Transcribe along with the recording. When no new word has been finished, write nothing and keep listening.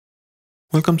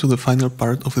Welcome to the final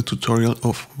part of the tutorial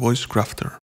of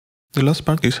VoiceCrafter. The last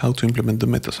part is how to implement the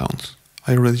MetaSounds.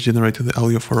 I already generated the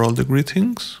audio for all the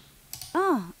greetings.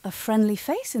 Ah, a friendly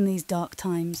face in these dark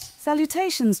times.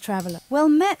 Salutations, traveller. Well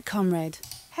met, comrade.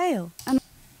 Hail and...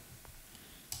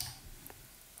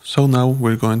 So now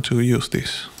we're going to use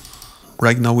this.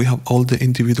 Right now we have all the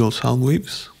individual sound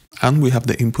waves, and we have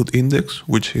the input index,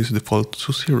 which is default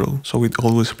to 0, so it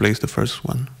always plays the first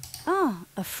one. Ah,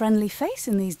 a friendly face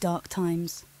in these dark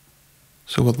times.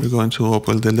 So what we're going to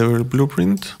open the level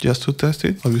blueprint just to test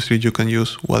it. Obviously you can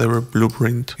use whatever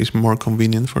blueprint is more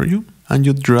convenient for you. And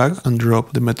you drag and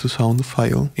drop the MetaSound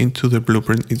file into the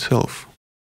blueprint itself.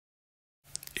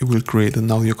 It will create an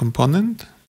audio component,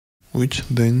 which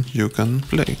then you can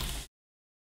play.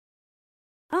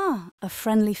 Ah, a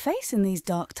friendly face in these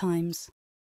dark times.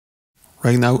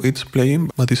 Right now it's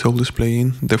playing, but it's always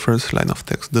playing the first line of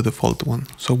text, the default one.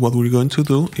 So what we're going to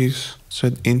do is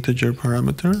set integer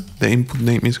parameter. The input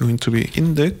name is going to be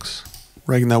index.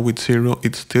 Right now with 0,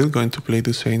 it's still going to play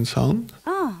the same sound.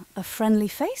 Ah, a friendly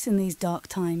face in these dark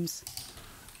times.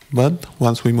 But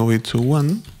once we move it to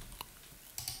 1,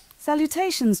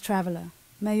 Salutations, traveller.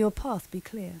 May your path be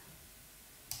clear.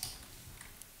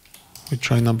 we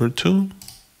try number 2.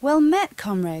 Well met,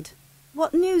 comrade.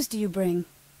 What news do you bring?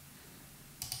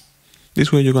 This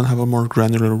way you're going to have a more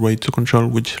granular way to control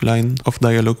which line of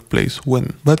dialogue plays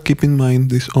when. But keep in mind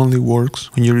this only works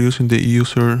when you're using the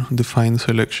user-defined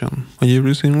selection. When you're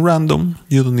using random,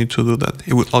 you don't need to do that.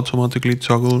 It will automatically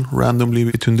toggle randomly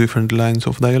between different lines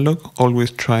of dialogue,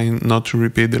 always trying not to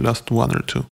repeat the last one or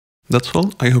two. That's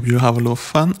all. I hope you have a lot of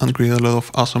fun and create a lot of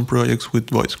awesome projects with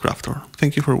VoiceCrafter.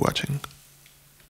 Thank you for watching.